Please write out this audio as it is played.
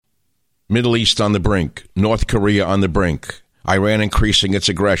Middle East on the brink. North Korea on the brink. Iran increasing its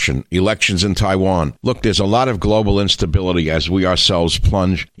aggression, elections in Taiwan. Look, there's a lot of global instability as we ourselves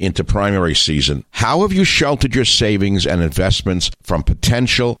plunge into primary season. How have you sheltered your savings and investments from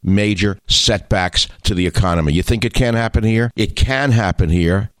potential major setbacks to the economy? You think it can't happen here? It can happen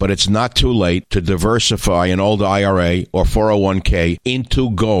here, but it's not too late to diversify an old IRA or 401k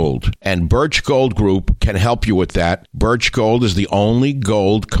into gold. And Birch Gold Group can help you with that. Birch Gold is the only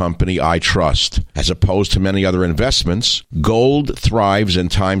gold company I trust. As opposed to many other investments, gold thrives in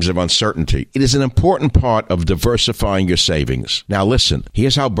times of uncertainty. It is an important part of diversifying your savings. Now listen,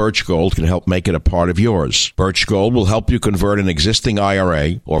 here's how Birch Gold can help make it a part of yours. Birch Gold will help you convert an existing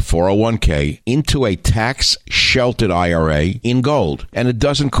IRA or 401k into a tax-sheltered IRA in gold. And it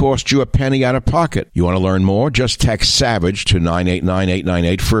doesn't cost you a penny out of pocket. You want to learn more? Just text SAVAGE to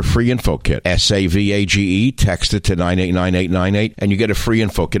 989898 for a free info kit. SAVAGE, text it to 989898 and you get a free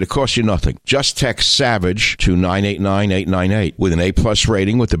info kit. It costs you nothing. Just text SAVAGE to 989898. With an A-plus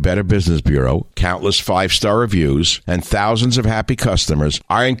rating with the Better Business Bureau, countless 5-star reviews, and thousands of happy customers,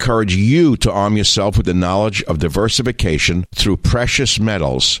 I encourage you to arm yourself with the knowledge of diversification through precious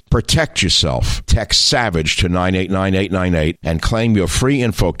metals. Protect yourself. Text SAVAGE to 989898 and claim your free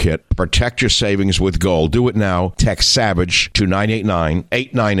info kit. Protect your savings with gold. Do it now. Text SAVAGE to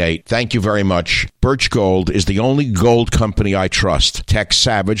 989898. Thank you very much. Birch Gold is the only gold company I trust. Text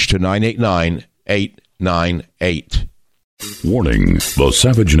SAVAGE to 989898. Warning, the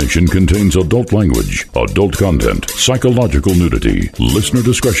Savage Nation contains adult language, adult content, psychological nudity. Listener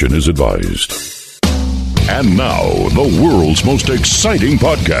discretion is advised. And now, the world's most exciting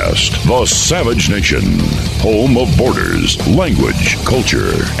podcast, The Savage Nation, home of borders, language,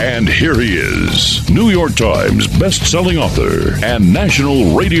 culture. And here he is, New York Times best-selling author and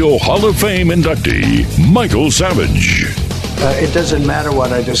National Radio Hall of Fame inductee, Michael Savage. It doesn't matter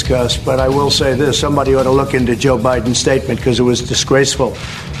what I discuss, but I will say this. Somebody ought to look into Joe Biden's statement because it was disgraceful,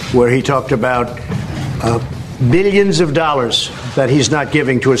 where he talked about billions of dollars that he's not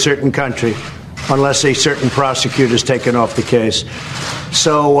giving to a certain country unless a certain prosecutor is taken off the case.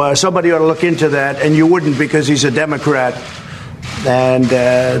 So somebody ought to look into that, and you wouldn't because he's a Democrat. And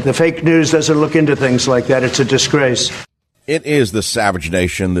the fake news doesn't look into things like that. It's a disgrace. It is the Savage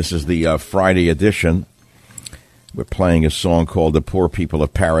Nation. This is the Friday edition. We're playing a song called The Poor People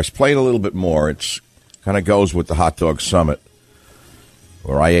of Paris. Play it a little bit more. It kind of goes with the hot dog summit,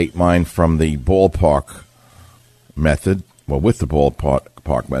 where I ate mine from the ballpark method, well, with the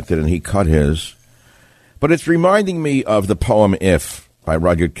ballpark method, and he cut his. But it's reminding me of the poem If by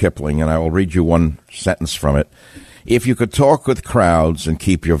Rudyard Kipling, and I will read you one sentence from it. If you could talk with crowds and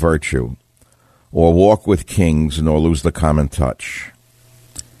keep your virtue, or walk with kings nor lose the common touch.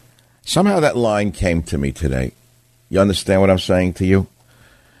 Somehow that line came to me today. You understand what I'm saying to you?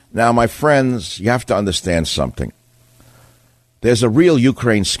 Now, my friends, you have to understand something. There's a real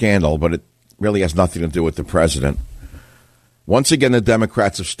Ukraine scandal, but it really has nothing to do with the president. Once again, the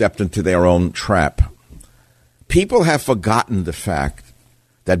Democrats have stepped into their own trap. People have forgotten the fact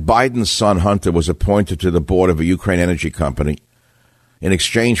that Biden's son, Hunter, was appointed to the board of a Ukraine energy company in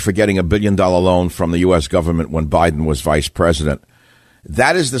exchange for getting $1 billion loan from the U.S. government when Biden was vice president.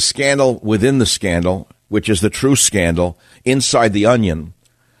 That is the scandal within the scandal, which is the true scandal inside the onion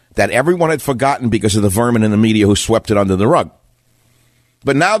that everyone had forgotten because of the vermin in the media who swept it under the rug.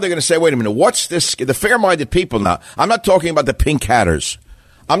 But now they're going to say, wait a minute, what's this? The fair-minded people now. I'm not talking about the pink hatters.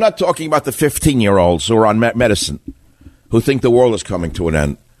 I'm not talking about the 15-year-olds who are on medicine who think the world is coming to an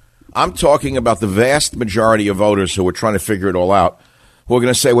end. I'm talking about the vast majority of voters who are trying to figure it all out, who are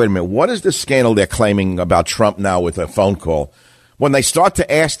going to say, wait a minute, what is this scandal they're claiming about Trump now with a phone call? When they start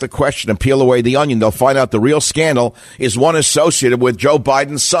to ask the question and peel away the onion, they'll find out the real scandal is one associated with Joe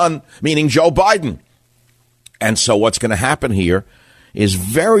Biden's son, meaning Joe Biden. And so what's going to happen here is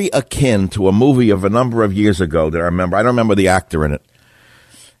very akin to a movie of a number of years ago that I remember. I don't remember the actor in it.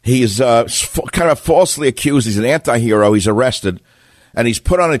 He's kind of falsely accused. He's an anti-hero. He's arrested, and he's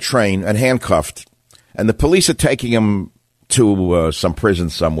put on a train and handcuffed. And the police are taking him to some prison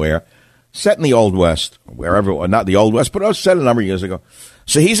somewhere. Set in the Old West, wherever, not the Old West, but it was set a number of years ago.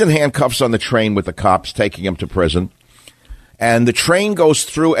 So he's in handcuffs on the train with the cops taking him to prison. And the train goes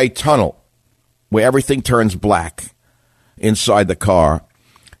through a tunnel where everything turns black inside the car.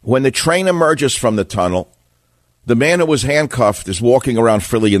 When the train emerges from the tunnel, the man who was handcuffed is walking around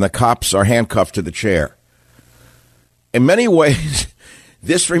freely and the cops are handcuffed to the chair. In many ways,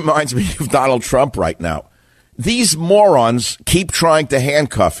 this reminds me of Donald Trump right now. These morons keep trying to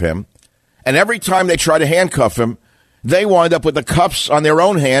handcuff him. And every time they try to handcuff him, they wind up with the cuffs on their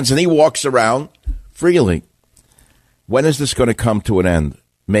own hands, and he walks around freely. When is this going to come to an end?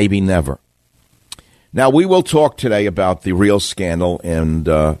 maybe never. Now, we will talk today about the real scandal and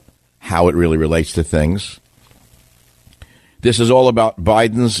how it really relates to things. This is all about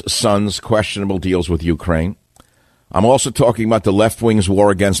Biden's son's questionable deals with Ukraine. I'm also talking about the left wing's war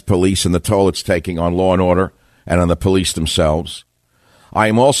against police and the toll it's taking on law and order and on the police themselves. I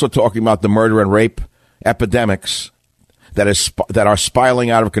am also talking about the murder and rape epidemics that are spiraling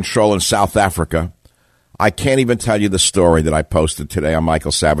out of control in South Africa. I can't even tell you the story that I posted today on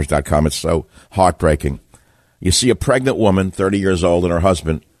michaelsavage.com. It's so heartbreaking. You see a pregnant woman, 30 years old, and her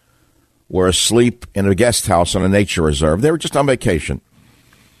husband were asleep in a guest house on a nature reserve. They were just on vacation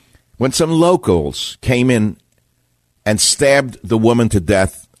when some locals came in and stabbed the woman to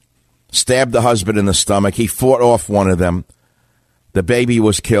death, stabbed the husband in the stomach. He fought off one of them. The baby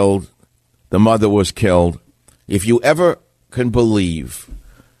was killed. The mother was killed. If you ever can believe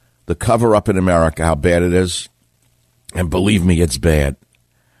the cover-up in America, how bad it is, and believe me, it's bad.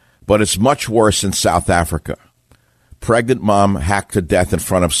 But it's much worse in South Africa. Pregnant mom hacked to death in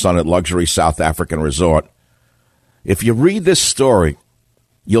front of son at luxury South African resort. If you read this story,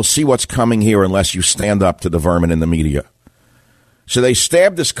 you'll see what's coming here unless you stand up to the vermin in the media. So they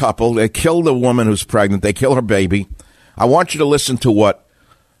stabbed this couple. They killed the woman who's pregnant. They kill her baby. I want you to listen to what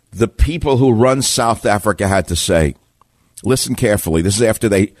the people who run South Africa had to say. Listen carefully. This is after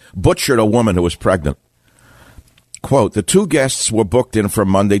they butchered a woman who was pregnant. Quote, the two guests were booked in from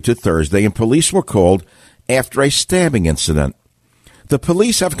Monday to Thursday, and police were called after a stabbing incident. The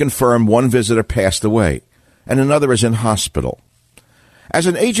police have confirmed one visitor passed away, and another is in hospital. As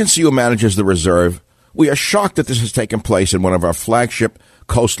an agency who manages the reserve, we are shocked that this has taken place in one of our flagship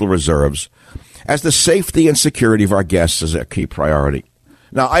coastal reserves, as the safety and security of our guests is a key priority.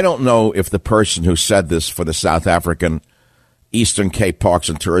 Now, I don't know if the person who said this for the South African Eastern Cape Parks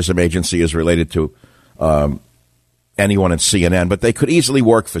and Tourism Agency is related to anyone at CNN, but they could easily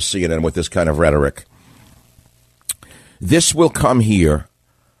work for CNN with this kind of rhetoric. This will come here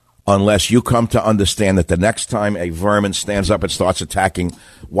unless you come to understand that the next time a vermin stands up and starts attacking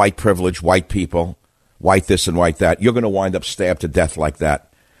white privilege, white people, white this and white that, you're going to wind up stabbed to death like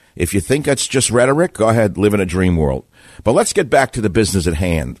that. If you think that's just rhetoric, go ahead, live in a dream world. But let's get back to the business at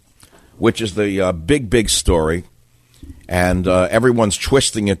hand, which is the big story, and everyone's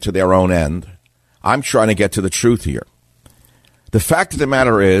twisting it to their own end. I'm trying to get to the truth here. The fact of the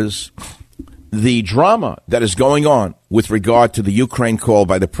matter is, the drama that is going on with regard to the Ukraine call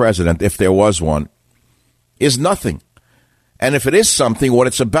by the president, if there was one, is nothing. And if it is something, what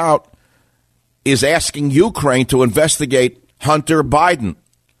it's about is asking Ukraine to investigate Hunter Biden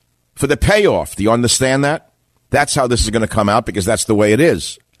for the payoff. Do you understand that? That's how this is going to come out, because that's the way it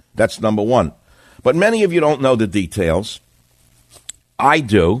is. That's number one. But many of you don't know the details. I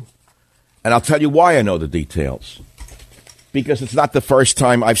do. And I'll tell you why I know the details. Because it's not the first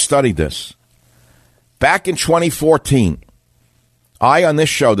time I've studied this. Back in 2014, I, on this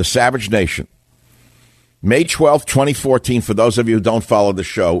show, The Savage Nation, May 12th, 2014, for those of you who don't follow the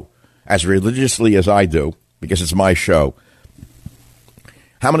show as religiously as I do, because it's my show.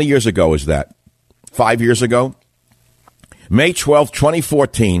 How many years ago is that? 5 years ago? May 12th,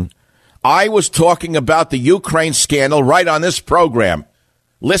 2014, I was talking about the Ukraine scandal right on this program.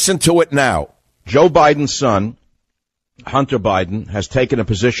 Listen to it now. Joe Biden's son, Hunter Biden, has taken a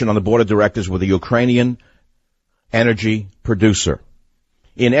position on the board of directors with a Ukrainian energy producer.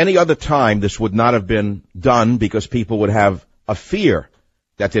 In any other time, this would not have been done because people would have a fear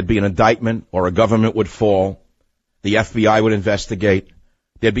that there'd be an indictment or a government would fall. The FBI would investigate.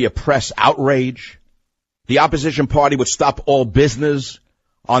 There'd be a press outrage. The opposition party would stop all business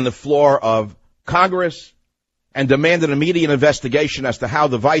on the floor of Congress and demand an immediate investigation as to how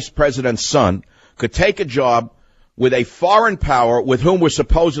the vice president's son could take a job with a foreign power with whom we're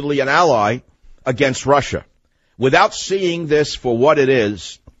supposedly an ally against Russia. Without seeing this for what it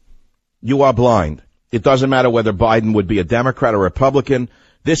is, you are blind. It doesn't matter whether Biden would be a Democrat or Republican.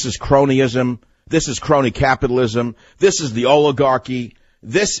 This is cronyism. This is crony capitalism. This is the oligarchy.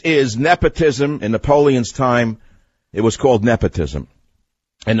 This is nepotism. In Napoleon's time, it was called nepotism.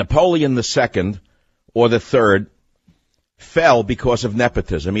 And Napoleon II, or the Third, fell because of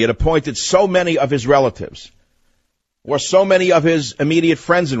nepotism. He had appointed so many of his relatives, or so many of his immediate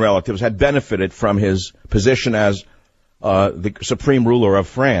friends and relatives had benefited from his position as the supreme ruler of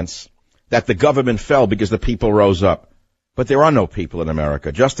France, that the government fell because the people rose up. But there are no people in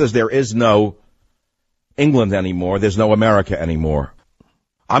America. Just as there is no England anymore, there's no America anymore.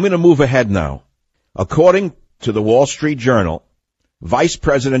 I'm going to move ahead now. According to the Wall Street Journal, Vice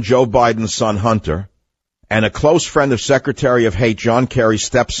President Joe Biden's son, Hunter, and a close friend of Secretary of State John Kerry's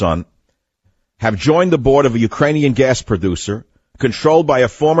stepson have joined the board of a Ukrainian gas producer controlled by a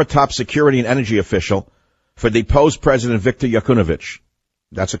former top security and energy official for deposed President Viktor Yanukovych.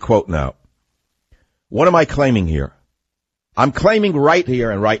 That's a quote now. What am I claiming here? I'm claiming right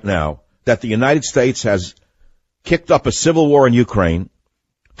here and right now that the United States has kicked up a civil war in Ukraine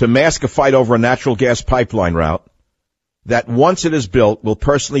to mask a fight over a natural gas pipeline route that, once it is built, will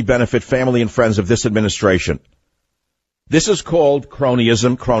personally benefit family and friends of this administration. This is called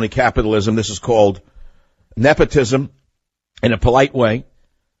cronyism, crony capitalism. This is called nepotism in a polite way,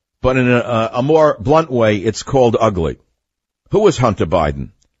 but in a more blunt way, it's called ugly. Who is Hunter Biden?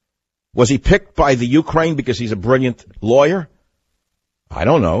 Was he picked by the Ukraine because he's a brilliant lawyer? I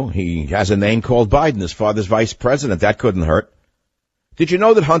don't know. He has a name called Biden, his father's vice president. That couldn't hurt. Did you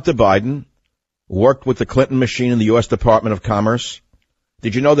know that Hunter Biden worked with the Clinton machine in the U.S. Department of Commerce?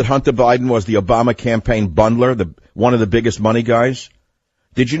 Did you know that Hunter Biden was the Obama campaign bundler, one of the biggest money guys?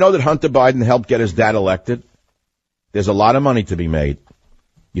 Did you know that Hunter Biden helped get his dad elected? There's a lot of money to be made.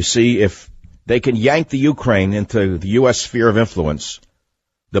 You see, if they can yank the Ukraine into the U.S. sphere of influence,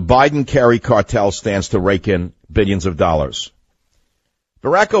 the Biden-Kerry cartel stands to rake in billions of dollars.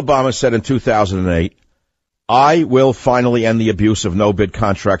 Barack Obama said in 2008, I will finally end the abuse of no-bid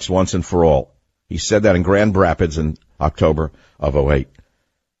contracts once and for all. He said that in Grand Rapids in October of 2008.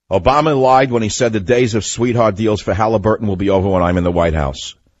 Obama lied when he said the days of sweetheart deals for Halliburton will be over when I'm in the White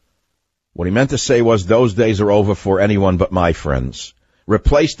House. What he meant to say was those days are over for anyone but my friends.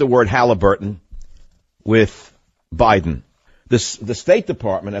 Replace the word Halliburton with Biden. The State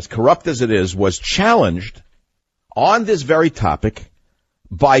Department, as corrupt as it is, was challenged on this very topic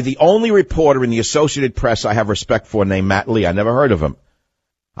by the only reporter in the Associated Press I have respect for named Matt Lee. I never heard of him.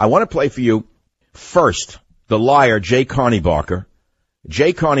 I want to play for you first the liar, Jay Carney Barker.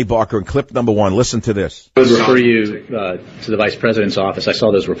 Jay Carney Barker in clip number 1. Listen to this. I would refer you to the Vice President's office. I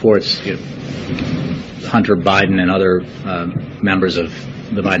saw those reports. Hunter Biden and other members of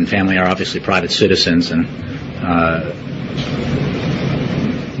the Biden family are obviously private citizens, and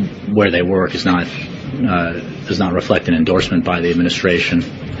where they work does not reflect an endorsement by the administration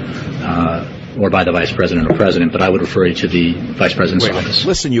or by the Vice President or President. But I would refer you to the Vice President's office.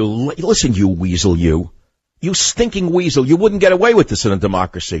 Listen, you weasel, you stinking weasel. You wouldn't get away with this in a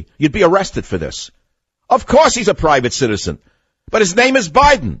democracy. You'd be arrested for this. Of course he's a private citizen, but his name is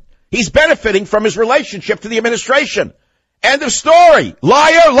Biden. He's benefiting from his relationship to the administration. End of story.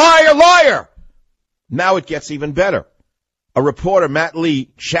 Liar, liar, liar. Now it gets even better. A reporter, Matt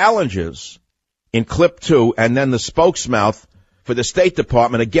Lee, challenges in clip 2, and then the spokesmouth for the State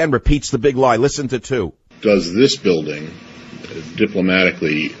Department again repeats the big lie. Listen to 2. Does this building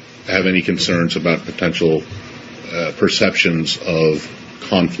diplomatically have any concerns about potential perceptions of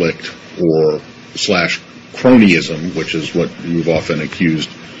conflict or / cronyism, which is what you've often accused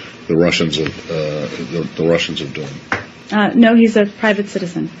the Russians of doing? No, he's a private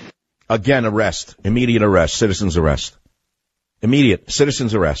citizen. Again, arrest. Immediate arrest. Citizen's arrest. Immediate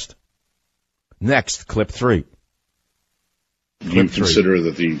citizen's arrest. Next, clip 3. Do you consider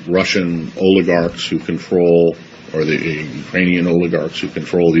that the Russian oligarchs who control, or the Ukrainian oligarchs who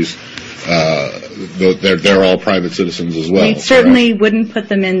control these, they're all private citizens as well? We certainly wouldn't put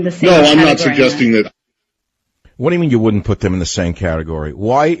them in the same category. category. No, I'm not suggesting that. What do you mean you wouldn't put them in the same category?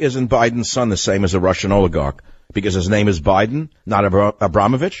 Why isn't Biden's son the same as a Russian oligarch? Because his name is Biden, not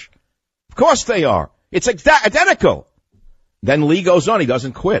Abramovich? Of course they are. It's identical. Then Lee goes on. He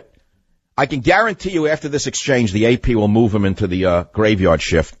doesn't quit. I can guarantee you after this exchange, the AP will move him into the graveyard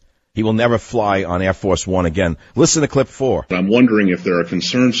shift. He will never fly on Air Force One again. Listen to clip 4. I'm wondering if there are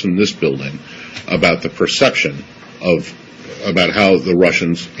concerns from this building about the perception about how the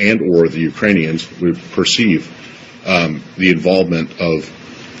Russians and or the Ukrainians would perceive the involvement of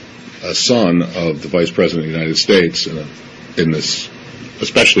a son of the Vice President of the United States in this,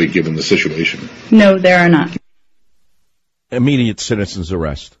 especially given the situation. No, there are not. Immediate citizen's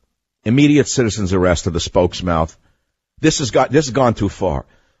arrest. Immediate citizen's arrest of the spokesmouth. This has gone too far.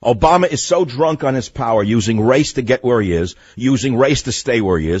 Obama is so drunk on his power, using race to get where he is, using race to stay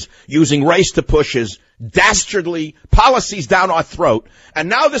where he is, using race to push his dastardly policies down our throat, and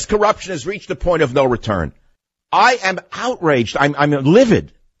now this corruption has reached a point of no return. I am outraged. I'm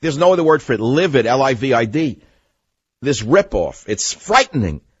livid. There's no other word for it. Livid, L-I-V-I-D. This ripoff. It's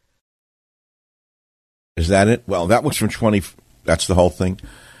frightening. Is that it? Well, that was from that's the whole thing.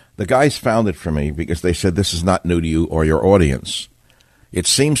 The guys found it for me because they said this is not new to you or your audience. It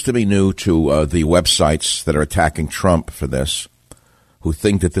seems to be new to the websites that are attacking Trump for this, who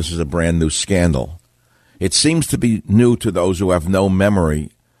think that this is a brand new scandal. It seems to be new to those who have no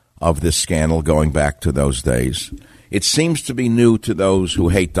memory of this scandal going back to those days. It seems to be new to those who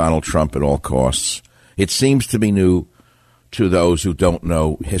hate Donald Trump at all costs. It seems to be new to those who don't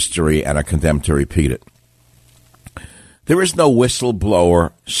know history and are condemned to repeat it. There is no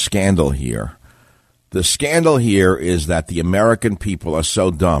whistleblower scandal here. The scandal here is that the American people are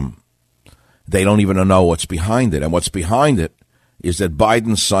so dumb, they don't even know what's behind it. And what's behind it is that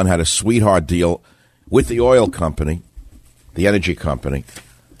Biden's son had a sweetheart deal with the oil company, the energy company,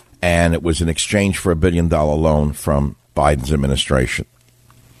 and it was in exchange for $1 billion loan from Biden's administration.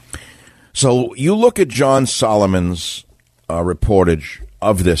 So you look at John Solomon's reportage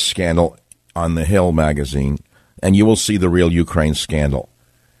of this scandal on The Hill magazine, and you will see the real Ukraine scandal.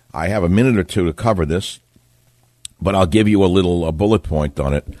 I have a minute or two to cover this, but I'll give you a little bullet point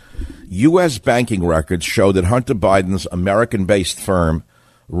on it. U.S. banking records show that Hunter Biden's American-based firm,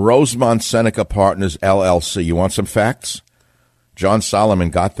 Rosemont Seneca Partners, LLC. You want some facts? John Solomon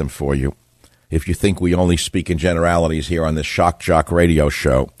got them for you. If you think we only speak in generalities here on this Shock Jock radio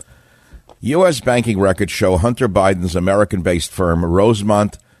show. U.S. banking records show Hunter Biden's American-based firm,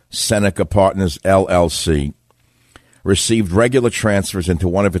 Rosemont Seneca Partners, LLC, received regular transfers into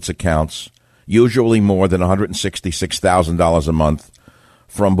one of its accounts, usually more than $166,000 a month,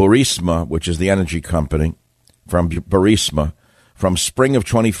 from Burisma, which is the energy company, from Burisma, from spring of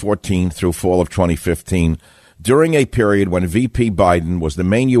 2014 through fall of 2015, during a period when VP Biden was the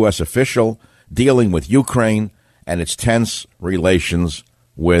main U.S. official dealing with Ukraine and its tense relations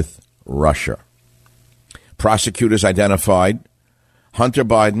with Russia. Prosecutors identified Hunter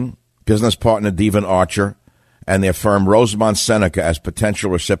Biden, business partner Devon Archer, and their firm Rosemont Seneca as potential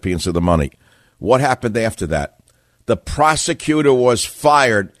recipients of the money. What happened after that? The prosecutor was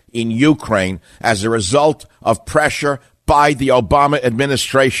fired in Ukraine as a result of pressure by the Obama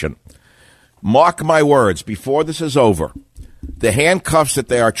administration. Mark my words, before this is over, the handcuffs that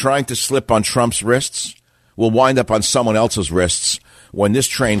they are trying to slip on Trump's wrists will wind up on someone else's wrists when this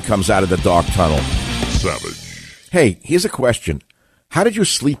train comes out of the dark tunnel. Savage. Hey, here's a question. How did you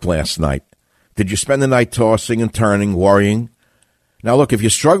sleep last night? Did you spend the night tossing and turning, worrying? Now, look, if you're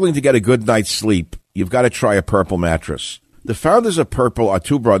struggling to get a good night's sleep, you've got to try a Purple mattress. The founders of Purple are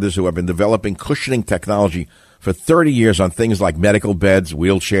two brothers who have been developing cushioning technology for 30 years on things like medical beds,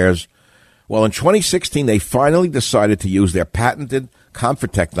 wheelchairs. Well, in 2016, they finally decided to use their patented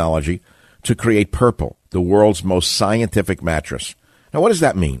comfort technology to create Purple, the world's most scientific mattress. Now, what does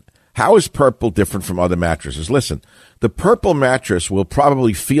that mean? How is Purple different from other mattresses? Listen, the Purple mattress will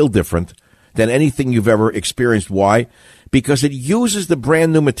probably feel different than anything you've ever experienced. Why? Because it uses the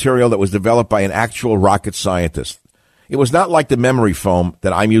brand new material that was developed by an actual rocket scientist. It was not like the memory foam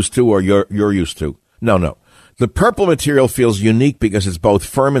that I'm used to or you're used to. No. The Purple material feels unique because it's both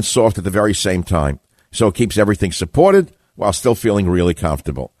firm and soft at the very same time. So it keeps everything supported while still feeling really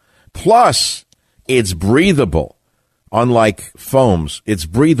comfortable. Plus, it's breathable. Unlike foams, it's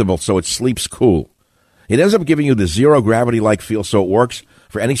breathable, so it sleeps cool. It ends up giving you the zero gravity-like feel, so it works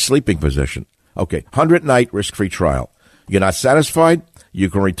for any sleeping position. Okay, 100-night risk-free trial. You're not satisfied? You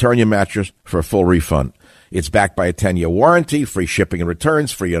can return your mattress for a full refund. It's backed by a 10-year warranty, free shipping and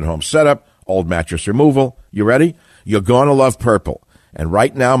returns, free at-home setup, old mattress removal. You ready? You're going to love Purple. And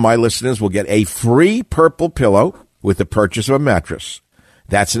right now, my listeners will get a free Purple pillow with the purchase of a mattress.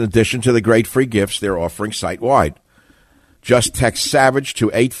 That's in addition to the great free gifts they're offering site-wide. Just text SAVAGE to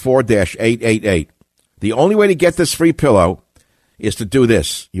 84-888. The only way to get this free pillow is to do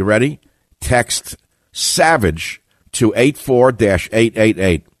this. You ready? Text SAVAGE to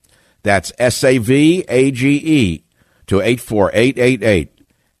 84-888. That's SAVAGE to 84888.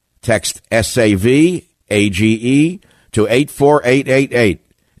 Text SAVAGE to 84888.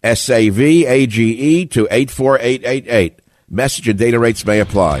 SAVAGE to 84888. Message and data rates may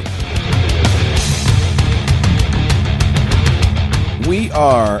apply. We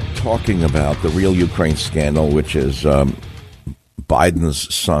are talking about the real Ukraine scandal, which is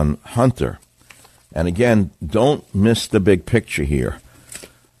Biden's son, Hunter. And again, don't miss the big picture here.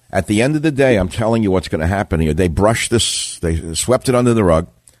 At the end of the day, I'm telling you what's going to happen here. They brushed this, they swept it under the rug.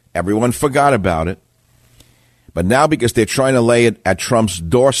 Everyone forgot about it. But now because they're trying to lay it at Trump's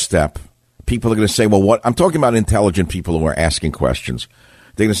doorstep, people are going to say, well, what? I'm talking about intelligent people who are asking questions.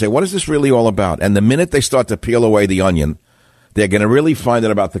 They're going to say, what is this really all about? And the minute they start to peel away the onion, they're going to really find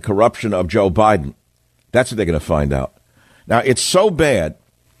out about the corruption of Joe Biden. That's what they're going to find out. Now, it's so bad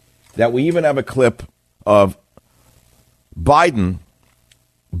that we even have a clip of Biden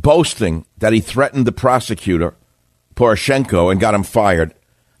boasting that he threatened the prosecutor, Poroshenko, and got him fired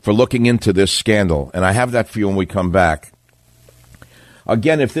for looking into this scandal. And I have that for you when we come back.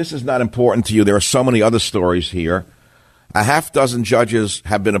 Again, if this is not important to you, there are so many other stories here. A half dozen judges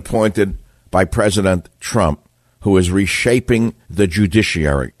have been appointed by President Trump, who is reshaping the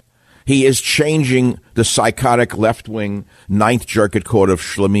judiciary. He is changing the psychotic left-wing Ninth Circuit Court of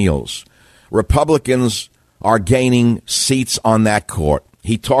Schlemiels. Republicans are gaining seats on that court.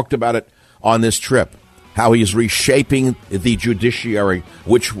 He talked about it on this trip, how he is reshaping the judiciary,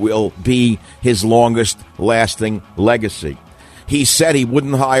 which will be his longest-lasting legacy. He said he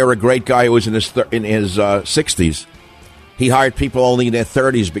wouldn't hire a great guy who was in his 60s. He hired people only in their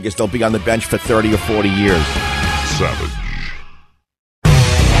 30s because they'll be on the bench for 30 or 40 years. Savage.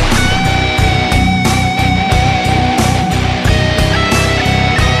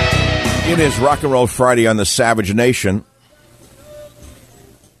 It is Rock and Roll Friday on the Savage Nation.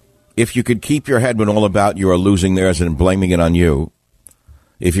 If you could keep your head when all about you are losing theirs and blaming it on you,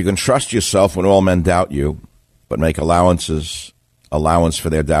 if you can trust yourself when all men doubt you, but make allowance for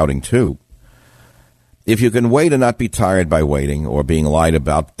their doubting too, if you can wait and not be tired by waiting, or being lied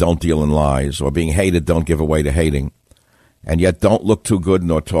about, don't deal in lies, or being hated, don't give away to hating, and yet don't look too good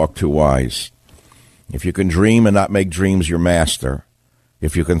nor talk too wise, if you can dream and not make dreams your master,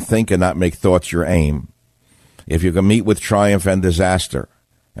 if you can think and not make thoughts your aim, if you can meet with triumph and disaster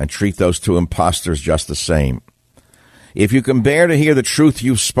and treat those two impostors just the same, if you can bear to hear the truth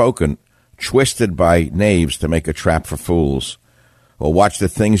you've spoken, twisted by knaves to make a trap for fools, or watch the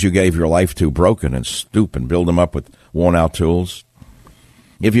things you gave your life to broken and stoop and build them up with worn-out tools,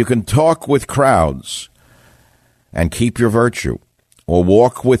 if you can talk with crowds and keep your virtue, or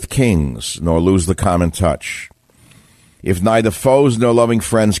walk with kings nor lose the common touch, if neither foes nor loving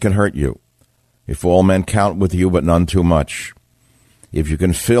friends can hurt you, if all men count with you but none too much, if you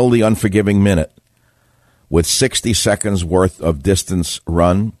can fill the unforgiving minute with 60 seconds worth of distance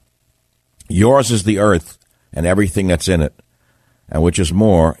run, yours is the earth and everything that's in it, and which is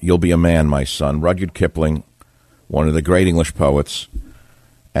more, you'll be a man, my son. Rudyard Kipling, one of the great English poets.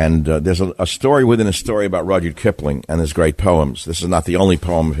 And there's a story within a story about Rudyard Kipling and his great poems. This is not the only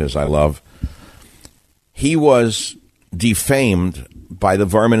poem of his I love. He was defamed by the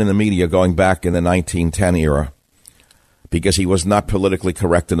vermin in the media going back in the 1910 era because he was not politically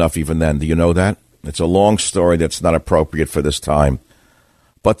correct enough even then. Do you know that? It's a long story that's not appropriate for this time.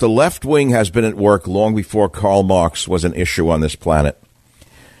 But the left wing has been at work long before Karl Marx was an issue on this planet.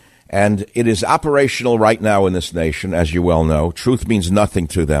 And it is operational right now in this nation, as you well know. Truth means nothing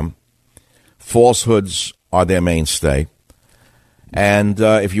to them. Falsehoods are their mainstay. And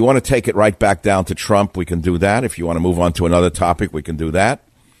if you want to take it right back down to Trump, we can do that. If you want to move on to another topic, we can do that.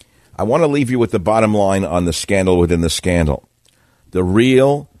 I want to leave you with the bottom line on the scandal within the scandal. The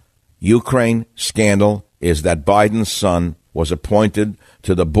real Ukraine scandal is that Biden's son was appointed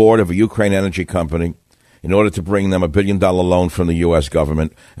to the board of a Ukraine energy company in order to bring them $1 billion loan from the U.S.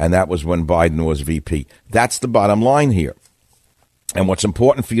 government, and that was when Biden was VP. That's the bottom line here. And what's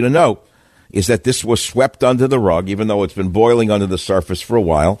important for you to know is that this was swept under the rug, even though it's been boiling under the surface for a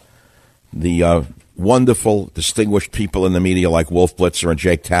while. The wonderful, distinguished people in the media like Wolf Blitzer and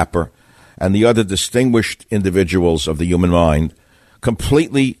Jake Tapper and the other distinguished individuals of the human mind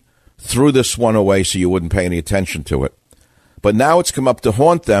completely threw this one away so you wouldn't pay any attention to it. But now it's come up to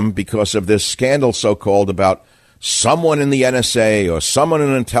haunt them because of this scandal, so-called, about someone in the NSA or someone in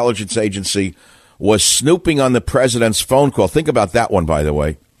an intelligence agency was snooping on the president's phone call. Think about that one, by the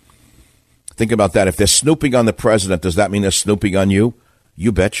way. Think about that. If they're snooping on the president, does that mean they're snooping on you?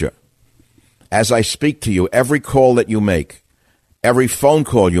 You betcha. As I speak to you, every call that you make, every phone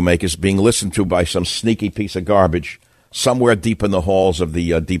call you make is being listened to by some sneaky piece of garbage somewhere deep in the halls of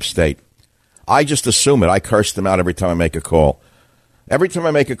the deep state. I just assume it. I curse them out every time I make a call. Every time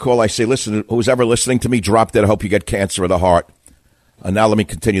I make a call, I say, listen, who's ever listening to me, drop dead. I hope you get cancer of the heart. And now let me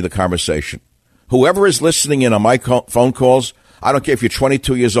continue the conversation. Whoever is listening in on my phone calls, I don't care if you're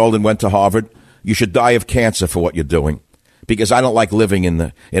 22 years old and went to Harvard, you should die of cancer for what you're doing, because I don't like living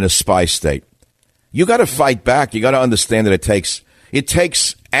in a spy state. You got to fight back. You got to understand that it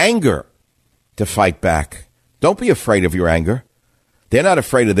takes anger to fight back. Don't be afraid of your anger. They're not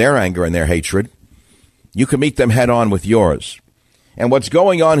afraid of their anger and their hatred. You can meet them head on with yours. And what's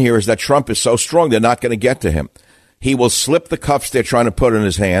going on here is that Trump is so strong, they're not going to get to him. He will slip the cuffs they're trying to put in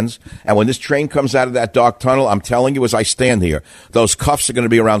his hands. And when this train comes out of that dark tunnel, I'm telling you as I stand here, those cuffs are going to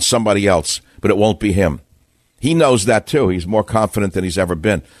be around somebody else, but it won't be him. He knows that, too. He's more confident than he's ever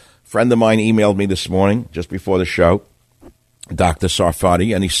been. A friend of mine emailed me this morning, just before the show, Dr.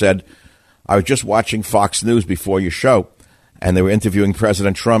 Sarfati, and he said, I was just watching Fox News before your show, and they were interviewing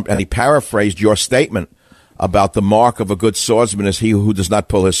President Trump, and he paraphrased your statement about the mark of a good swordsman is he who does not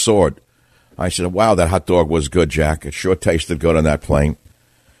pull his sword. I said, wow, that hot dog was good, Jack. It sure tasted good on that plane.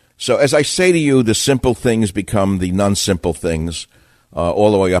 So as I say to you, the simple things become the non-simple things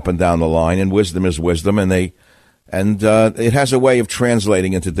all the way up and down the line, and wisdom is wisdom, and And it has a way of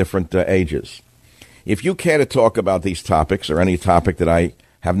translating into different ages. If you care to talk about these topics or any topic that I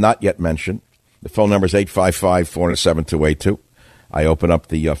have not yet mentioned, the phone number is 855-407-282. I open up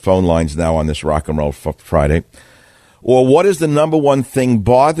the phone lines now on this Rock and Roll Friday. Or what is the number one thing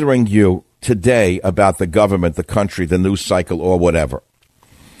bothering you today about the government, the country, the news cycle, or whatever?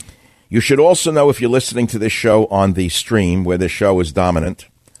 You should also know, if you're listening to this show on the stream, where this show is dominant,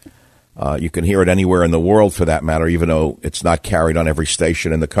 you can hear it anywhere in the world for that matter, even though it's not carried on every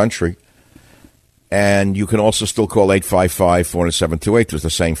station in the country. And you can also still call 855-407-282. It's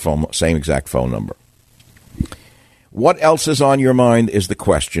the same exact phone number. What else is on your mind is the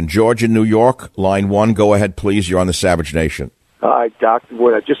question. George in New York, line 1. Go ahead, please. You're on the Savage Nation. Hi, Dr.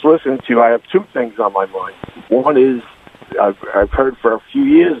 Wood. I just listened to you. I have two things on my mind. One is I've heard for a few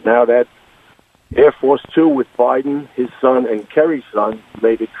years now that Air Force Two with Biden, his son, and Kerry's son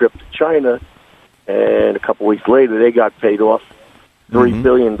made a trip to China, and a couple weeks later they got paid off $3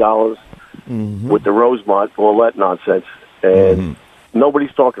 billion with the Rosemont, all that nonsense. And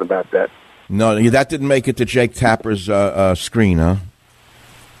nobody's talking about that. No, that didn't make it to Jake Tapper's screen, huh?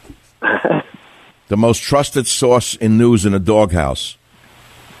 The most trusted source in news in a doghouse.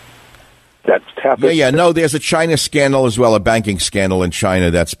 That's Tapper. Yeah. No, there's a China scandal as well, a banking scandal in China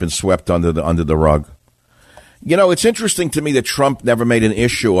that's been swept under the rug. You know, it's interesting to me that Trump never made an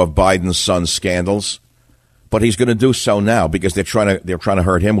issue of Biden's son's scandals, but he's going to do so now because they're trying to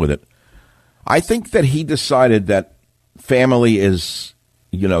hurt him with it. I think that he decided that family is,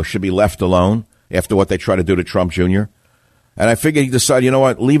 should be left alone after what they try to do to Trump Jr. And I figured he decided, you know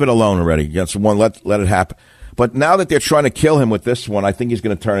what, leave it alone already. Let it happen. But now that they're trying to kill him with this one, I think he's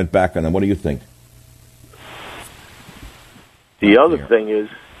going to turn it back on them. What do you think? The other thing is,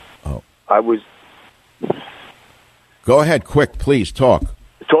 I was... Go ahead, quick, please, talk.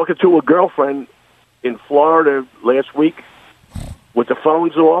 Talking to a girlfriend in Florida last week with the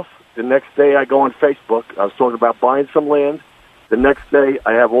phones off. The next day I go on Facebook. I was talking about buying some land. The next day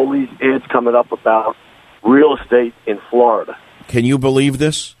I have all these ads coming up about real estate in Florida. Can you believe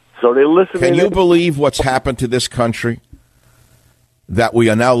this? So they're listening. Can you believe what's happened to this country? That we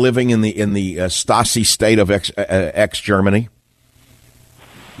are now living in the Stasi state of ex-Germany?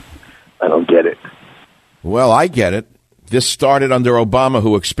 I don't get it. Well, I get it. This started under Obama,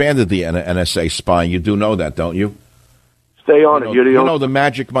 who expanded the NSA spying. You do know that, don't you? Stay on it. You know the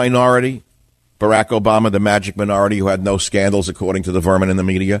magic minority? Barack Obama, the magic minority who had no scandals, according to the vermin in the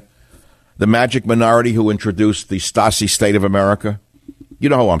media? The magic minority who introduced the Stasi state of America? You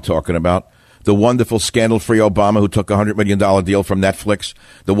know who I'm talking about. The wonderful scandal-free Obama who took a $100 million deal from Netflix.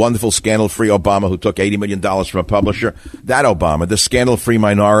 The wonderful scandal-free Obama who took $80 million from a publisher. That Obama, the scandal-free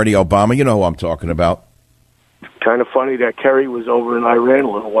minority Obama. You know who I'm talking about. Kind of funny that Kerry was over in Iran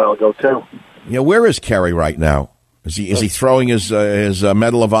a little while ago, too. Yeah, where is Kerry right now? Is he throwing his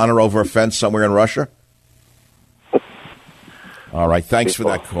Medal of Honor over a fence somewhere in Russia? All right, thanks for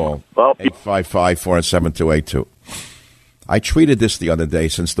that call. 855-407-282. I tweeted this the other day,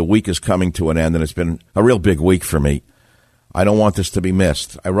 since the week is coming to an end, and it's been a real big week for me. I don't want this to be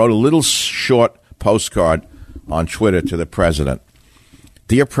missed. I wrote a little short postcard on Twitter to the president.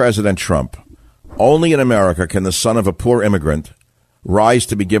 Dear President Trump, only in America can the son of a poor immigrant rise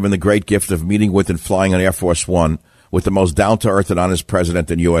to be given the great gift of meeting with and flying on Air Force One with the most down-to-earth and honest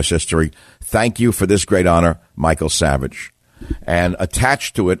president in U.S. history. Thank you for this great honor, Michael Savage. And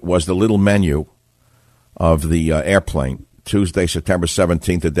attached to it was the little menu of the airplane. Tuesday, September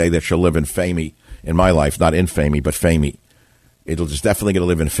 17th, a day that shall live in infamy in my life. Not infamy, but famey. It'll just definitely going to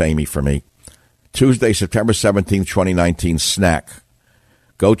live in infamy for me. Tuesday, September 17th, 2019, snack.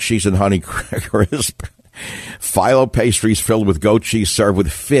 Goat cheese and honey crisp. Phyllo pastries filled with goat cheese served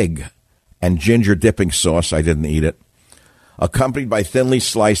with fig and ginger dipping sauce. I didn't eat it. Accompanied by thinly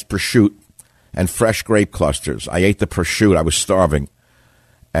sliced prosciutto and fresh grape clusters. I ate the prosciutto. I was starving.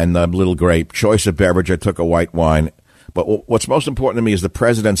 And the little grape. Choice of beverage. I took a white wine. But what's most important to me is the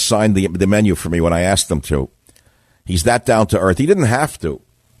president signed the menu for me when I asked him to. He's that down to earth. He didn't have to.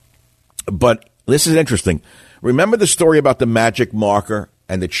 But this is interesting. Remember the story about the magic marker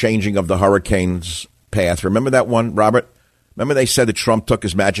and the changing of the hurricane's path? Remember that one, Robert? Remember they said that Trump took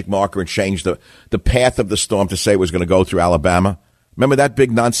his magic marker and changed the path of the storm to say it was going to go through Alabama? Remember that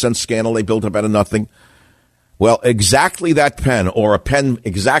big nonsense scandal they built up out of nothing? Well, exactly that pen, or a pen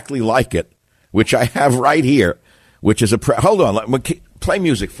exactly like it, which I have right here, which is hold on, play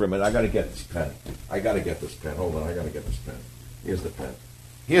music for a minute. I got to get this pen. Hold on, I got to get this pen. Here's the pen.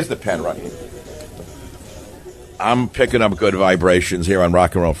 Here's the pen right here. I'm picking up good vibrations here on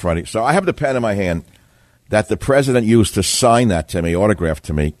Rock and Roll Friday. So I have the pen in my hand that the president used to sign that to me, autograph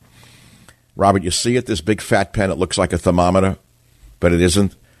to me. Robert, you see it, this big fat pen? It looks like a thermometer, but it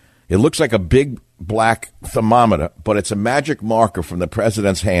isn't. It looks like a big black thermometer, but it's a magic marker from the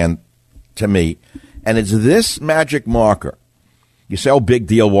president's hand to me. And it's this magic marker. You say, oh, big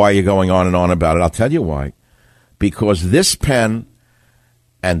deal, why are you going on and on about it? I'll tell you why. Because this pen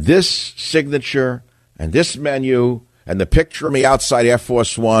and this signature and this menu and the picture of me outside Air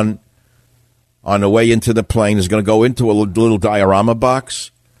Force One on the way into the plane is going to go into a little diorama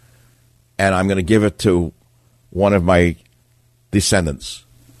box, and I'm going to give it to one of my descendants.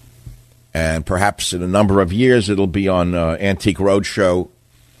 And perhaps in a number of years, it'll be on Antique Roadshow.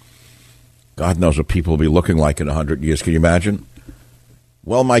 God knows what people will be looking like in 100 years. Can you imagine?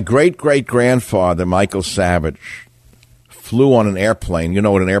 Well, my great-great-grandfather, Michael Savage, flew on an airplane. You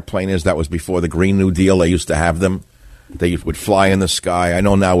know what an airplane is? That was before the Green New Deal. They used to have them. They would fly in the sky. I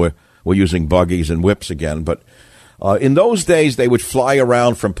know now we're using buggies and whips again, but in those days, they would fly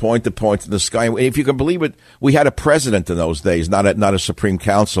around from point to point in the sky. And if you can believe it, we had a president in those days, not a Supreme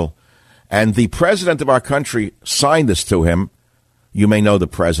Council. And the president of our country signed this to him. You may know the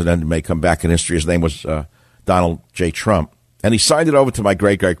president. It may come back in history. His name was Donald J. Trump. And he signed it over to my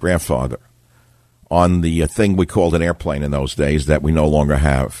great-great-grandfather on the thing we called an airplane in those days that we no longer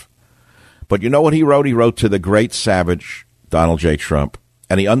have. But you know what he wrote? He wrote to the great savage, Donald J. Trump.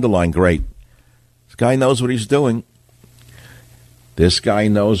 And he underlined great. This guy knows what he's doing. This guy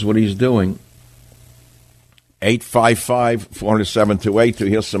knows what he's doing. 855-400-7282.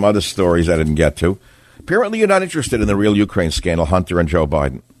 Here's some other stories I didn't get to. Apparently you're not interested in the real Ukraine scandal, Hunter and Joe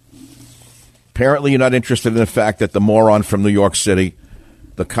Biden. Apparently you're not interested in the fact that the moron from New York City,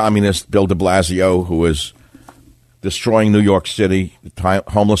 the communist Bill de Blasio, who is destroying New York City,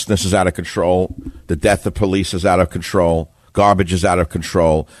 homelessness is out of control, the death of police is out of control, garbage is out of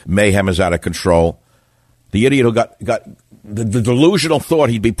control, mayhem is out of control. The idiot who got the delusional thought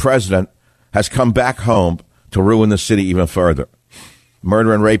he'd be president has come back home to ruin the city even further.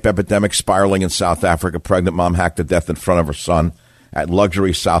 Murder and rape epidemic spiraling in South Africa. Pregnant mom hacked to death in front of her son at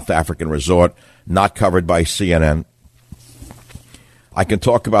luxury South African resort, not covered by CNN. I can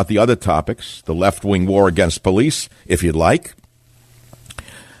talk about the other topics, the left-wing war against police, if you'd like,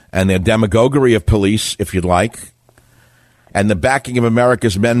 and the demagoguery of police, if you'd like, and the backing of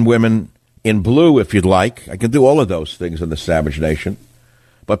America's men, women in blue, if you'd like. I can do all of those things in the Savage Nation.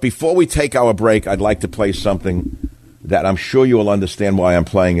 But before we take our break, I'd like to play something that I'm sure you will understand why I'm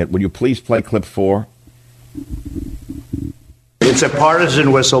playing it. Would you please play clip 4? It's a partisan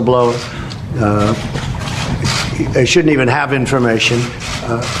whistleblower. I shouldn't even have information.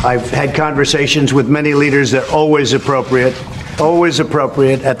 I've had conversations with many leaders that are always appropriate,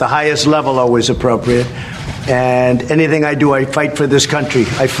 at the highest level, always appropriate. And anything I do, I fight for this country.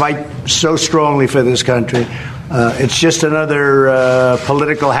 I fight so strongly for this country. It's just another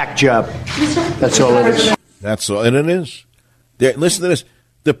political hack job. That's all it is. That's all, and it is. Listen to this.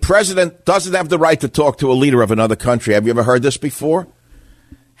 The president doesn't have the right to talk to a leader of another country. Have you ever heard this before?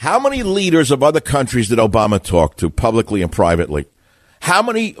 How many leaders of other countries did Obama talk to, publicly and privately? How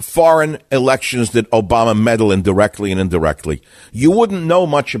many foreign elections did Obama meddle in directly and indirectly? You wouldn't know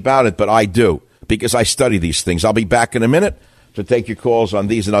much about it, but I do, because I study these things. I'll be back in a minute to take your calls on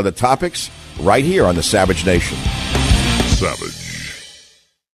these and other topics right here on the Savage Nation. Savage.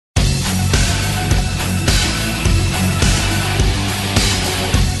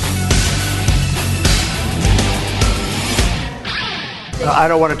 I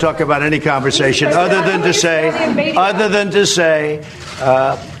don't want to talk about any conversation other than to say,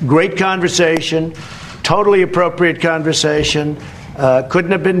 great conversation, totally appropriate conversation,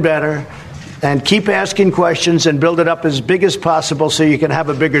 couldn't have been better, and keep asking questions and build it up as big as possible so you can have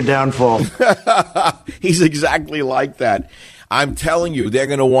a bigger downfall. He's exactly like that. I'm telling you, they're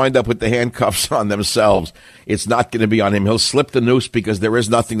going to wind up with the handcuffs on themselves. It's not going to be on him. He'll slip the noose because there is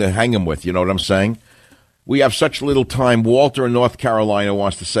nothing to hang him with. You know what I'm saying? We have such little time. Walter in North Carolina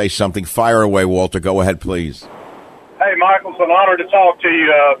wants to say something. Fire away, Walter. Go ahead, please. Hey, Michael, it's an honor to talk to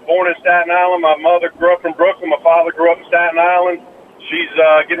you. Born in Staten Island. My mother grew up in Brooklyn. My father grew up in Staten Island. She's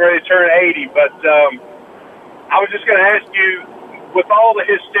getting ready to turn 80. But I was just going to ask you, with all the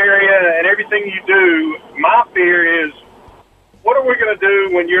hysteria and everything you do, my fear is, what are we going to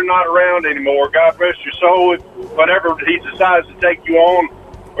do when you're not around anymore? God rest your soul. Whenever he decides to take you on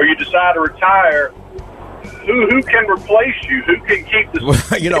or you decide to retire, who can replace you? Who can keep this?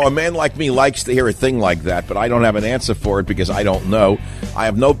 Well, you know, a man like me likes to hear a thing like that, but I don't have an answer for it because I don't know. I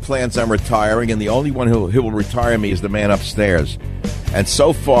have no plans on retiring, and the only one who will retire me is the man upstairs. And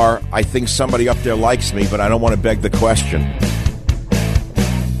so far, I think somebody up there likes me, but I don't want to beg the question.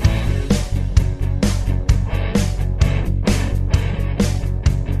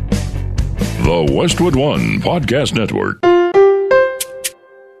 The Westwood One Podcast Network.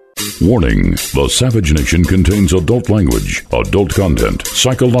 Warning: the Savage Nation contains adult language, adult content,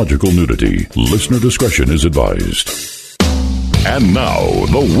 psychological nudity. Listener discretion is advised. And now,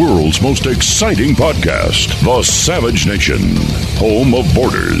 the world's most exciting podcast, The Savage Nation, home of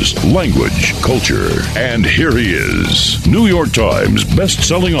borders, language, culture. And here he is, New York Times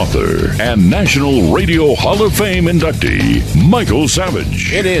best-selling author and National Radio Hall of Fame inductee, Michael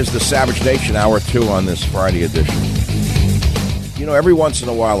Savage. It is The Savage Nation, Hour 2 on this Friday edition. You know, every once in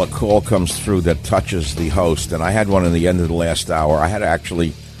a while a call comes through that touches the host, and I had one in the end of the last hour. I had to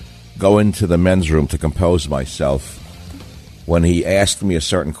actually go into the men's room to compose myself when he asked me a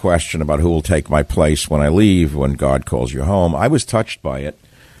certain question about who will take my place when I leave, when God calls you home. I was touched by it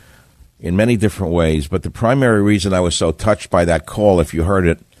in many different ways, but the primary reason I was so touched by that call, if you heard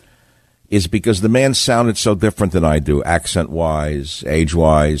it, is because the man sounded so different than I do, accent-wise,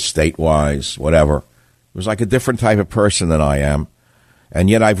 age-wise, state-wise, whatever. It was like a different type of person than I am,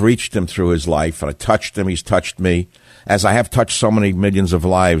 and yet I've reached him through his life, and I touched him, he's touched me, as I have touched so many millions of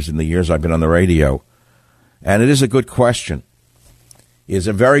lives in the years I've been on the radio. And it is a good question. Is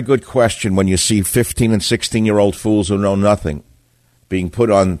a very good question when you see 15 and 16-year-old fools who know nothing being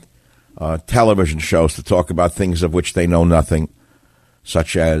put on television shows to talk about things of which they know nothing,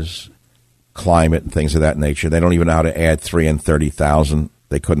 such as climate and things of that nature. They don't even know how to add 3 and 30,000.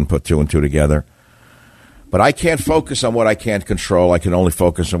 They couldn't put 2 and 2 together. But I can't focus on what I can't control. I can only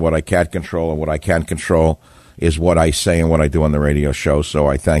focus on what I can't control, and what I can control is what I say and what I do on the radio show. So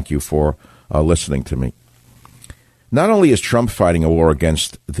I thank you for listening to me. Not only is Trump fighting a war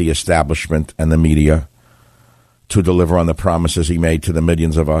against the establishment and the media to deliver on the promises he made to the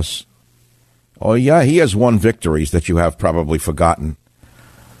millions of us. Oh, yeah, he has won victories that you have probably forgotten.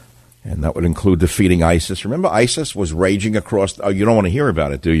 And that would include defeating ISIS. Remember, ISIS was raging across... Oh, you don't want to hear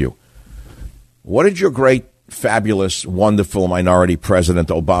about it, do you? What did your great, fabulous, wonderful minority President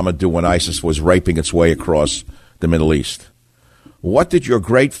Obama do when ISIS was raping its way across the Middle East? What did your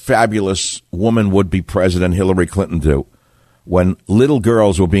great, fabulous woman would-be President Hillary Clinton do when little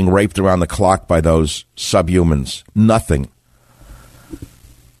girls were being raped around the clock by those subhumans? Nothing.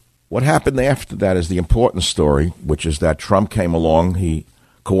 What happened after that is the important story, which is that Trump came along. He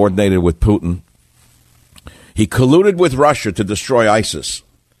coordinated with Putin. He colluded with Russia to destroy ISIS.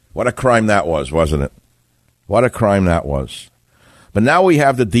 What a crime that was, wasn't it? What a crime that was. But now we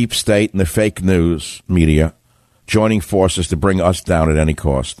have the deep state and the fake news media joining forces to bring us down at any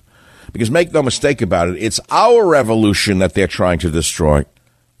cost. Because make no mistake about it, it's our revolution that they're trying to destroy.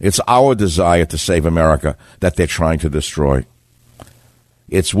 It's our desire to save America that they're trying to destroy.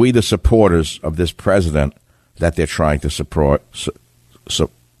 It's we, the supporters of this president, that they're trying to support,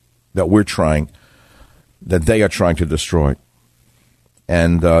 that they are trying to destroy.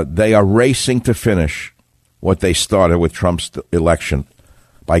 And they are racing to finish what they started with Trump's election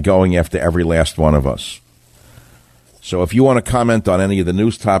by going after every last one of us. So if you want to comment on any of the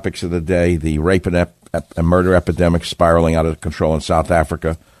news topics of the day, the rape and murder epidemic spiraling out of control in South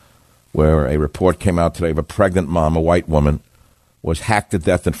Africa, where a report came out today of a pregnant mom, a white woman, was hacked to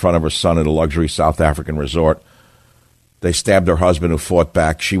death in front of her son at a luxury South African resort. They stabbed her husband, who fought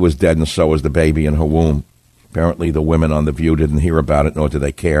back. She was dead, and so was the baby in her womb. Apparently the women on The View didn't hear about it, nor do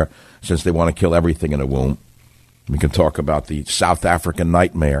they care, since they want to kill everything in a womb. We can talk about the South African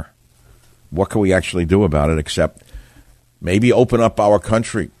nightmare. What can we actually do about it except maybe open up our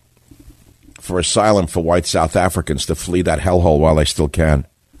country for asylum for white South Africans to flee that hellhole while they still can?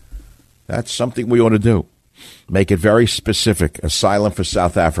 That's something we ought to do. Make it very specific. Asylum for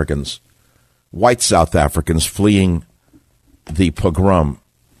South Africans. White South Africans fleeing the pogrom,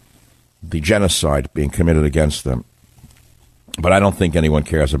 the genocide being committed against them. But I don't think anyone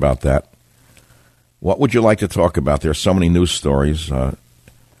cares about that. What would you like to talk about? There are so many news stories. I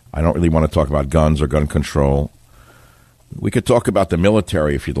don't really want to talk about guns or gun control. We could talk about the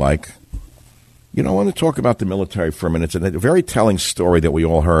military if you'd like. You know, I want to talk about the military for a minute. It's a very telling story that we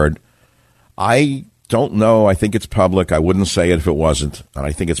all heard. I don't know. I think it's public. I wouldn't say it if it wasn't. And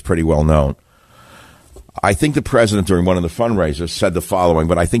I think it's pretty well known. I think the president during one of the fundraisers said the following,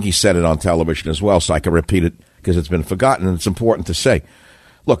 but I think he said it on television as well, so I can repeat it because it's been forgotten and it's important to say.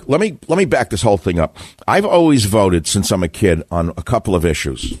 Look, let me back this whole thing up. I've always voted since I'm a kid on a couple of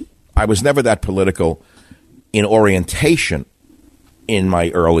issues. I was never that political in orientation in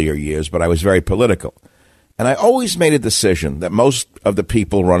my earlier years, but I was very political. And I always made a decision that most of the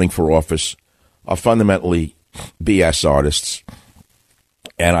people running for office are fundamentally BS artists,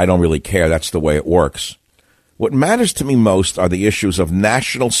 and I don't really care. That's the way it works. What matters to me most are the issues of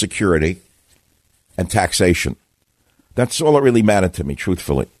national security and taxation. That's all that really mattered to me,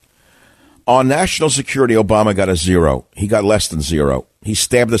 truthfully. On national security, Obama got a 0. He got less than 0. He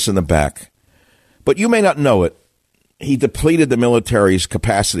stabbed us in the back. But you may not know it. He depleted the military's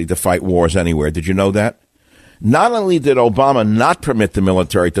capacity to fight wars anywhere. Did you know that? Not only did Obama not permit the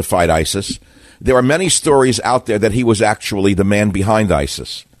military to fight ISIS, there are many stories out there that he was actually the man behind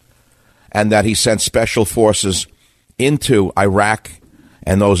ISIS and that he sent special forces into Iraq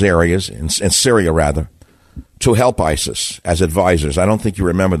and those areas, in Syria rather, to help ISIS as advisors. I don't think you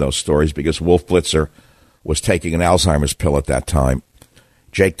remember those stories because Wolf Blitzer was taking an Alzheimer's pill at that time.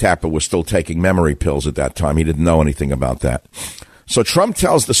 Jake Tapper was still taking memory pills at that time. He didn't know anything about that. So Trump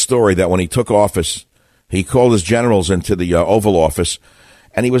tells the story that when he took office, he called his generals into the Oval Office,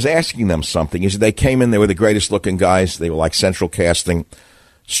 and he was asking them something. He said they came in, they were the greatest-looking guys. They were like central casting,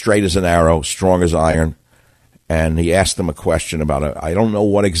 straight as an arrow, strong as iron. And he asked them a question about it. I don't know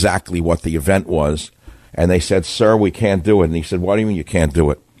what the event was. And they said, sir, we can't do it. And he said, what do you mean you can't do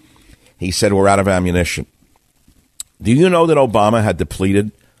it? He said, we're out of ammunition. Do you know that Obama had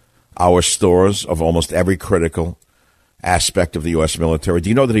depleted our stores of almost every critical aspect of the U.S. military? Do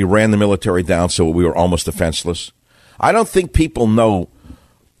you know that he ran the military down so we were almost defenseless? I don't think people know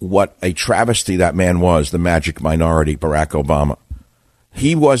what a travesty that man was, the magic minority, Barack Obama.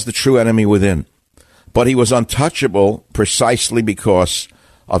 He was the true enemy within, but he was untouchable precisely because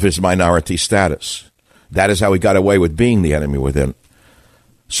of his minority status. That is how he got away with being the enemy within.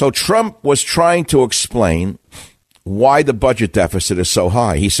 So Trump was trying to explain why the budget deficit is so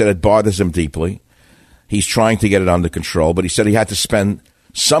high. He said it bothers him deeply. He's trying to get it under control, but he said he had to spend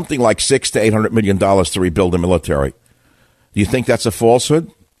something like $600 to $800 million to rebuild the military. Do you think that's a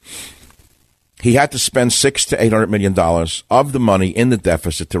falsehood? He had to spend $600 to $800 million of the money in the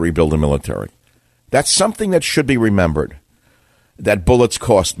deficit to rebuild the military. That's something that should be remembered, that bullets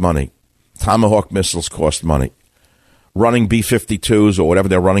cost money. Tomahawk missiles cost money. Running B-52s or whatever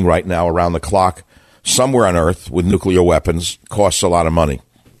they're running right now around the clock somewhere on Earth with nuclear weapons costs a lot of money.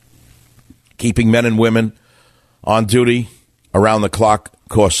 Keeping men and women on duty around the clock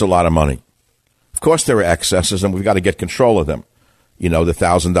costs a lot of money. Of course, there are excesses, and we've got to get control of them. You know, the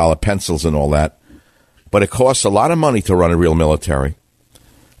 $1,000 pencils and all that. But it costs a lot of money to run a real military.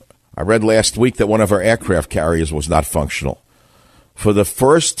 I read last week that one of our aircraft carriers was not functional. For the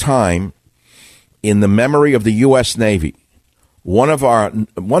first time in the memory of the U.S. Navy, one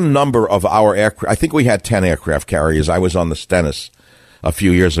number of our aircraft, I think we had 10 aircraft carriers. I was on the Stennis a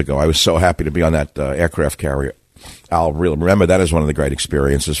few years ago. I was so happy to be on that aircraft carrier. I'll really remember that as one of the great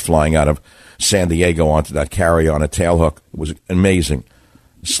experiences, flying out of San Diego onto that carrier on a tailhook. It was amazing.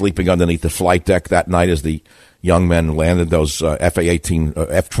 Sleeping underneath the flight deck that night as the young men landed those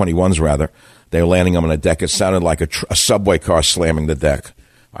F-21s rather. They were landing them on a deck. It sounded like a subway car slamming the deck.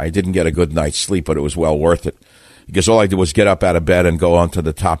 I didn't get a good night's sleep, but it was well worth it. Because all I did was get up out of bed and go onto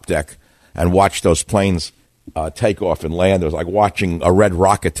the top deck and watch those planes take off and land. It was like watching a red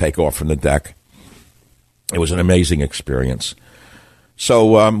rocket take off from the deck. It was an amazing experience.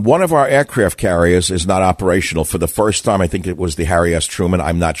 So one of our aircraft carriers is not operational for the first time. I think it was the Harry S. Truman.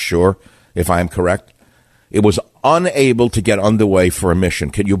 I'm not sure if I am correct. It was unable to get underway for a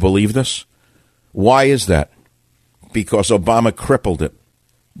mission. Can you believe this? Why is that? Because Obama crippled it.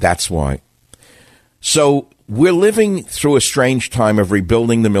 That's why. So we're living through a strange time of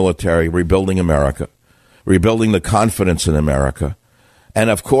rebuilding the military, rebuilding America, rebuilding the confidence in America, and,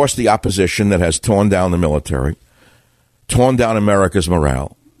 of course, the opposition that has torn down the military, torn down America's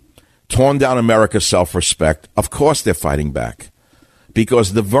morale, torn down America's self-respect. Of course they're fighting back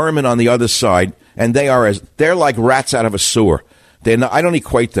because the vermin on the other side, and they're like rats out of a sewer. I don't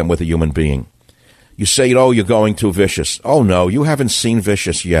equate them with a human being. You say, oh, you're going too vicious. Oh, no, you haven't seen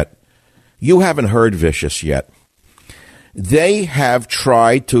vicious yet. You haven't heard vicious yet. They have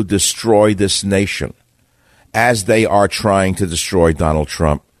tried to destroy this nation as they are trying to destroy Donald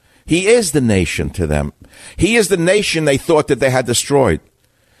Trump. He is the nation to them. He is the nation they thought that they had destroyed.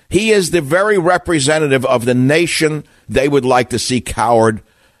 He is the very representative of the nation they would like to see cowed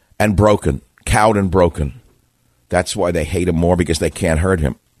and broken. That's why they hate him more, because they can't hurt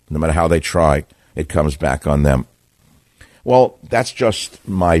him. No matter how they try, it comes back on them. Well, that's just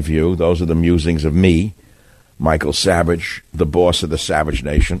my view. Those are the musings of me, Michael Savage, the boss of the Savage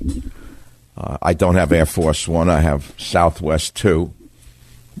Nation. I don't have Air Force One. I have Southwest 2,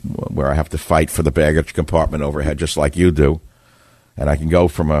 where I have to fight for the baggage compartment overhead, just like you do. And I can go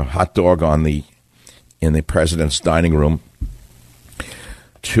from a hot dog in the president's dining room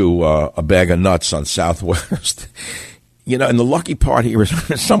to a bag of nuts on Southwest. You know, and the lucky part here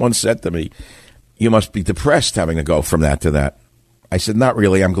is someone said to me, you must be depressed having to go from that to that. I said, not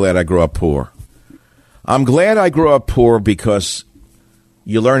really. I'm glad I grew up poor. I'm glad I grew up poor because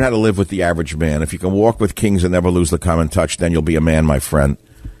You learn how to live with the average man. If you can walk with kings and never lose the common touch, then you'll be a man, my friend.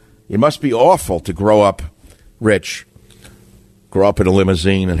 It must be awful to grow up rich, grow up in a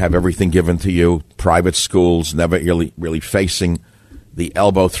limousine and have everything given to you, private schools, never really facing the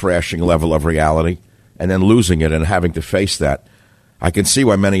elbow thrashing level of reality, and then losing it and having to face that. I can see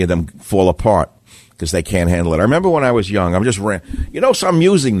why many of them fall apart because they can't handle it. I remember when I was young, so I'm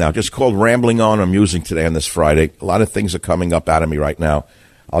musing now, just called Rambling On. I'm musing today on this Friday. A lot of things are coming up out of me right now.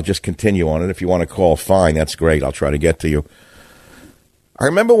 I'll just continue on it. If you want to call, fine, that's great. I'll try to get to you. I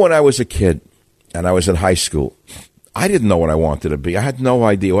remember when I was a kid and I was in high school, I didn't know what I wanted to be. I had no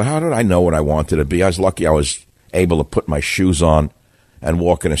idea. Well, how did I know what I wanted to be? I was lucky I was able to put my shoes on and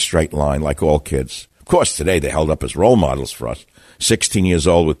walk in a straight line like all kids. Of course, today they held up as role models for us. 16 years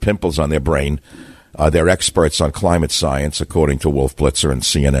old with pimples on their brain. They're experts on climate science, according to Wolf Blitzer and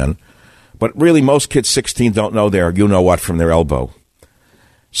CNN. But really, most kids 16 don't know their you-know-what from their elbow.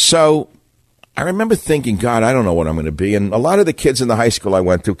 So I remember thinking, God, I don't know what I'm going to be. And a lot of the kids in the high school I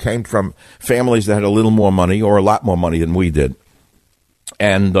went to came from families that had a little more money or a lot more money than we did.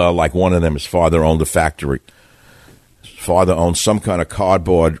 And like one of them, his father owned a factory. His father owned some kind of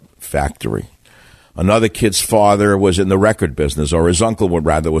cardboard factory. Another kid's father was in the record business, or his uncle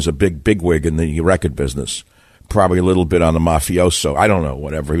was a big wig in the record business. Probably a little bit on the mafioso. I don't know,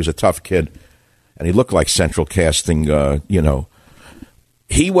 whatever. He was a tough kid. And he looked like Central Casting,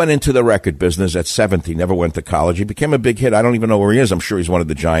 He went into the record business at 17, never went to college. He became a big hit. I don't even know where he is. I'm sure he's one of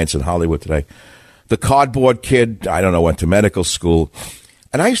the giants in Hollywood today. The cardboard kid, I don't know, went to medical school.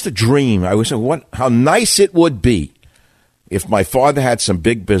 And I used to dream. I was saying, how nice it would be if my father had some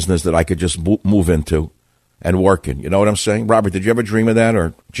big business that I could just move into and work in. You know what I'm saying? Robert, did you ever dream of that?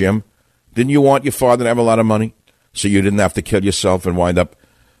 Or Jim? Didn't you want your father to have a lot of money so you didn't have to kill yourself and wind up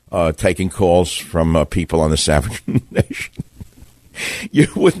taking calls from people on the Savage Nation? You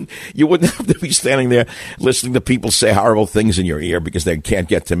wouldn't have to be standing there listening to people say horrible things in your ear because they can't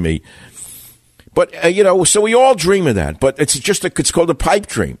get to me. But, so we all dream of that. But it's called a pipe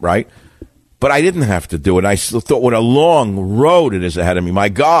dream, right? But I didn't have to do it. I still thought what a long road it is ahead of me. My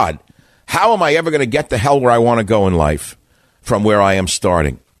God, how am I ever going to get the hell where I want to go in life from where I am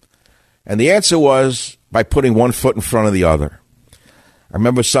starting? And the answer was by putting one foot in front of the other. I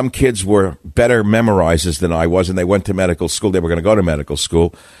remember some kids were better memorizers than I was, and they went to medical school. They were going to go to medical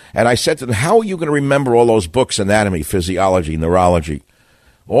school. And I said to them, how are you going to remember all those books, anatomy, physiology, neurology,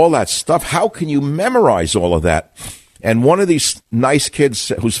 all that stuff? How can you memorize all of that? And one of these nice kids,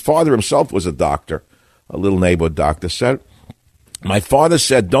 whose father himself was a doctor, a little neighborhood doctor, said, my father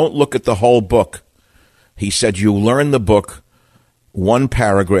said, don't look at the whole book. He said, you learn the book one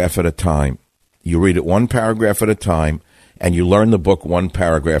paragraph at a time. You read it one paragraph at a time, and you learn the book one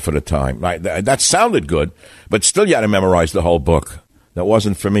paragraph at a time. Right? That sounded good, but still you had to memorize the whole book. That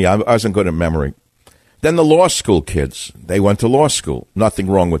wasn't for me. I wasn't good at memory. Then the law school kids, they went to law school. Nothing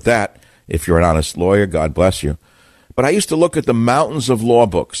wrong with that. If you're an honest lawyer, God bless you. But I used to look at the mountains of law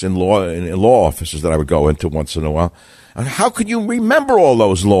books in law offices that I would go into once in a while. And how could you remember all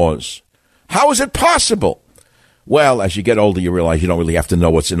those laws? How is it possible? Well, as you get older, you realize you don't really have to know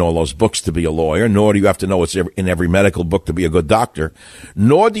what's in all those books to be a lawyer, nor do you have to know what's in every medical book to be a good doctor,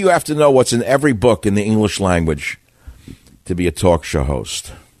 nor do you have to know what's in every book in the English language to be a talk show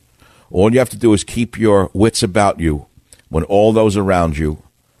host. All you have to do is keep your wits about you when all those around you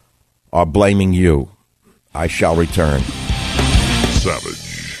are blaming you. I shall return. Savage.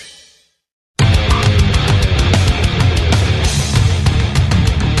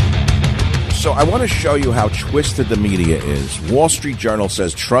 So I want to show you how twisted the media is. Wall Street Journal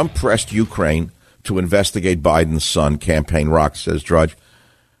says Trump pressed Ukraine to investigate Biden's son. Campaign rock, says Drudge.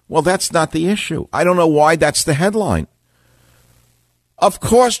 Well, that's not the issue. I don't know why that's the headline. Of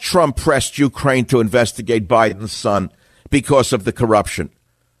course Trump pressed Ukraine to investigate Biden's son because of the corruption.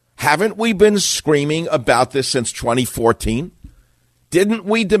 Haven't we been screaming about this since 2014? Didn't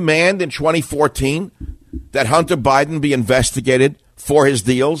we demand in 2014 that Hunter Biden be investigated for his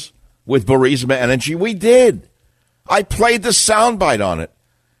deals with Burisma Energy? We did. I played the soundbite on it.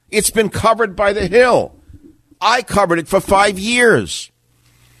 It's been covered by The Hill. I covered it for 5 years.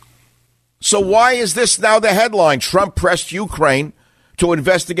 So why is this now the headline? Trump pressed Ukraine to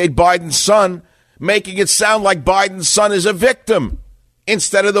investigate Biden's son, making it sound like Biden's son is a victim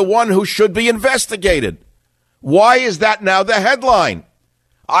instead of the one who should be investigated. Why is that now the headline?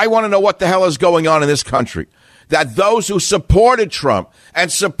 I want to know what the hell is going on in this country. That those who supported Trump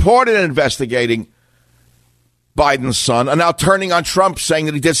and supported investigating Biden's son are now turning on Trump saying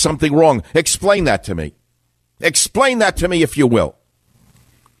that he did something wrong. Explain that to me. Explain that to me, if you will.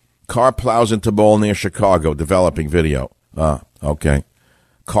 Car plows into mall near Chicago, developing video. Okay.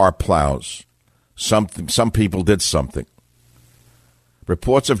 car plows. Some people did something.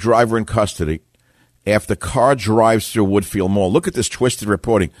 Reports of driver in custody after car drives through Woodfield Mall. Look at this twisted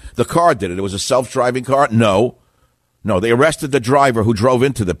reporting. The car did it. It was a self-driving car? No, they arrested the driver who drove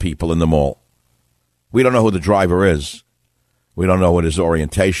into the people in the mall. We don't know who the driver is. We don't know what his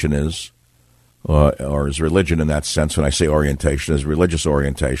orientation is, or his religion in that sense. When I say orientation, his religious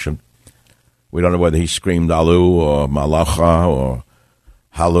orientation. We don't know whether he screamed Alu or Malacha or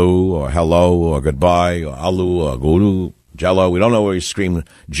Halu or hello or goodbye or Alu or Guru, Jello. We don't know where he screamed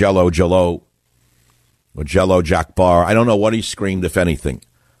Jello, Jello, or Jello, Jack Bar. I don't know what he screamed, if anything.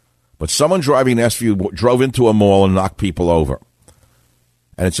 But someone driving an SUV drove into a mall and knocked people over.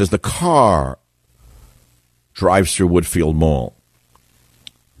 And it says the car drives through Woodfield Mall.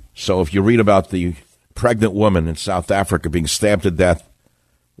 So if you read about the pregnant woman in South Africa being stabbed to death,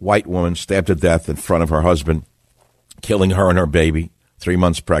 white woman stabbed to death in front of her husband, killing her and her baby, 3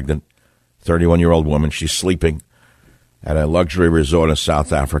 months pregnant, 31-year-old woman. She's sleeping at a luxury resort in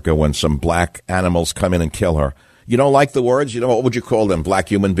South Africa when some black animals come in and kill her. You don't like the words? You know, what would you call them? Black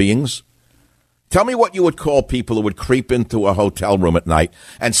human beings? Tell me what you would call people who would creep into a hotel room at night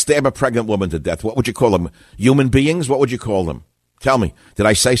and stab a pregnant woman to death. What would you call them? Human beings? What would you call them? Tell me. Did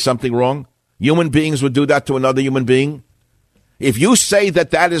I say something wrong? Human beings would do that to another human being? If you say that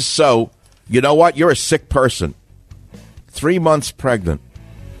that is so, you know what? You're a sick person. 3 months pregnant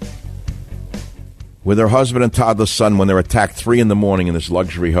with her husband and toddler son when they're attacked 3 a.m. in this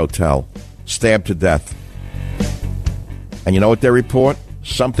luxury hotel, stabbed to death. And you know what they report?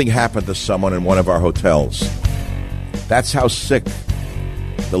 Something happened to someone in one of our hotels. That's how sick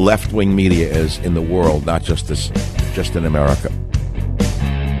the left-wing media is in the world, not just in America.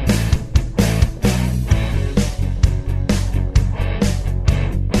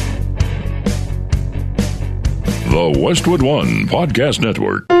 The Westwood One Podcast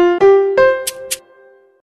Network.